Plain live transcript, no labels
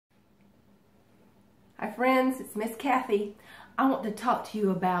Hi friends, it's Miss Kathy. I want to talk to you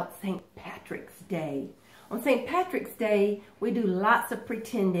about St. Patrick's Day. On St. Patrick's Day, we do lots of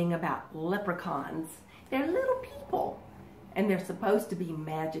pretending about leprechauns. They're little people, and they're supposed to be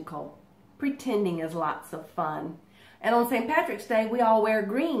magical. Pretending is lots of fun. And on St. Patrick's Day, we all wear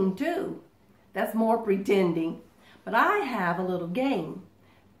green too. That's more pretending. But I have a little game.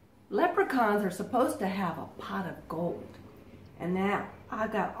 Leprechauns are supposed to have a pot of gold. And now, I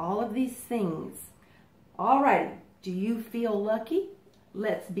got all of these things. Alrighty, do you feel lucky?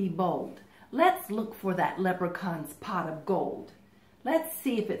 Let's be bold. Let's look for that leprechaun's pot of gold. Let's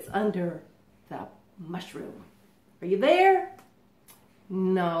see if it's under the mushroom. Are you there?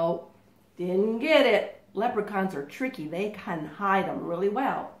 No, didn't get it. Leprechauns are tricky. They can hide them really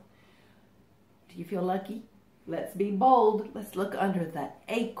well. Do you feel lucky? Let's be bold. Let's look under that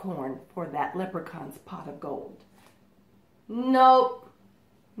acorn for that leprechaun's pot of gold. Nope,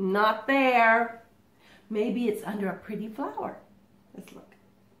 not there. Maybe it's under a pretty flower. Let's look.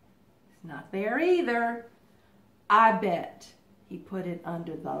 It's not there either. I bet he put it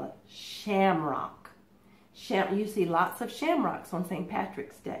under the shamrock. You see lots of shamrocks on St.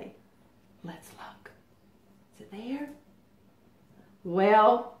 Patrick's Day. Let's look. Is it there?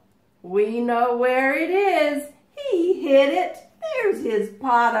 Well, we know where it is. He hid it. There's his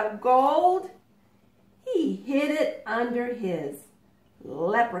pot of gold. He hid it under his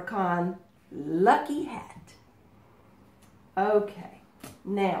leprechaun lucky hat. Okay,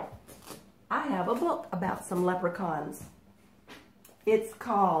 now I have a book about some leprechauns. It's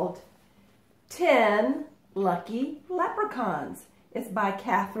called 10 Lucky Leprechauns. It's by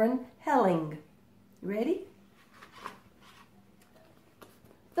Catherine Helling. Ready?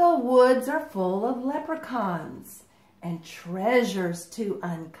 The woods are full of leprechauns and treasures to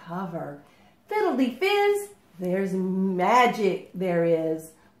uncover. Fiddle-dee-fizz, there's magic there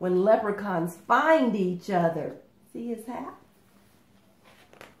is when leprechauns find each other. See his hat?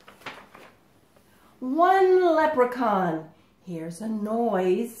 One leprechaun hears a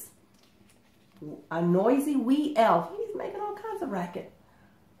noise. A noisy wee elf. He's making all kinds of racket.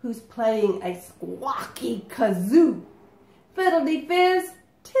 Who's playing a squawky kazoo. Fiddle-dee-fizz,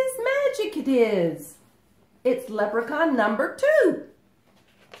 'tis magic it is. It's leprechaun number 2.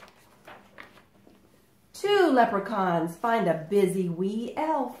 2 leprechauns find a busy wee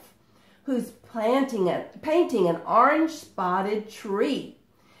elf who's painting an orange spotted tree.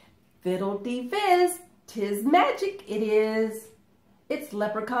 Fiddle-dee-fizz, 'tis magic it is. It's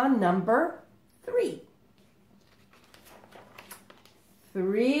leprechaun number 3.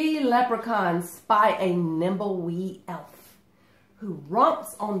 3 leprechauns spy a nimble wee elf who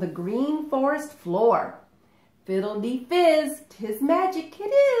romps on the green forest floor. Fiddle-dee-fizz, 'tis magic it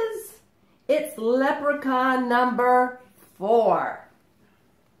is. It's leprechaun number 4.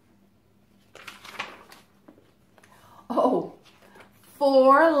 Oh,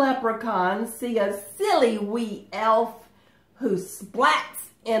 4 leprechauns see a silly wee elf who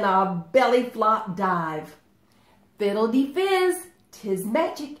splats in a belly flop dive. Fiddle-dee-fizz, 'tis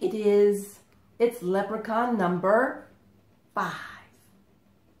magic it is. It's leprechaun number 5.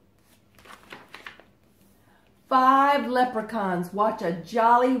 5 leprechauns watch a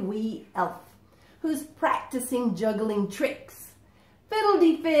jolly wee elf who's practicing juggling tricks.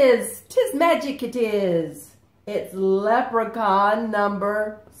 Fiddle-dee-fizz, 'tis magic it is. It's leprechaun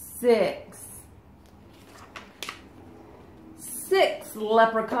number 6. 6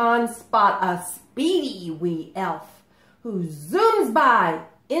 leprechauns spot a speedy wee elf who zooms by,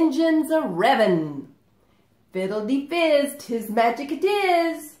 engines a-revvin'. Fiddle-dee-fizz, 'tis magic it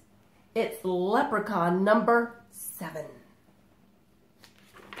is. It's leprechaun number 7.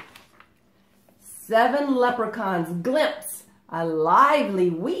 7 leprechauns glimpse a lively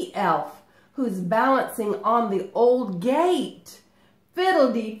wee elf who's balancing on the old gate.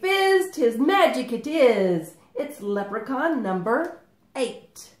 Fiddle-dee-fizz, 'tis magic it is. It's leprechaun number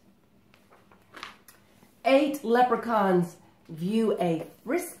 8. 8 leprechauns view a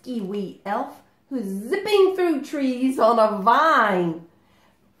frisky wee elf who's zipping through trees on a vine.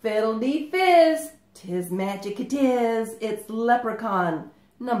 Fiddle-dee-fizz, 'tis magic it is. It's leprechaun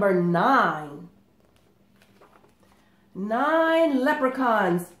number 9. 9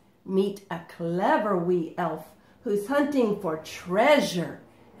 leprechauns meet a clever wee elf who's hunting for treasure.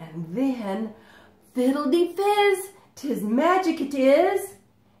 And then, fiddle-dee-fizz, 'tis magic it is.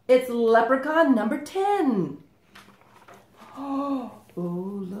 It's leprechaun number 10. Oh,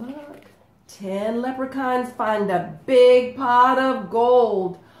 look. 10 leprechauns find a big pot of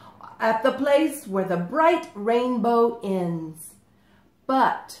gold at the place where the bright rainbow ends.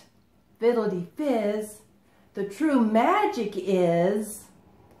 But, fiddle-dee-fizz, the true magic is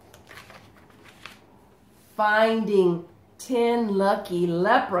finding 10 lucky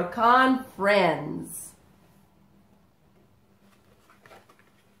leprechaun friends.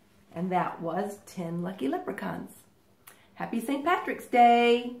 And that was 10 lucky leprechauns. Happy St. Patrick's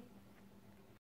Day!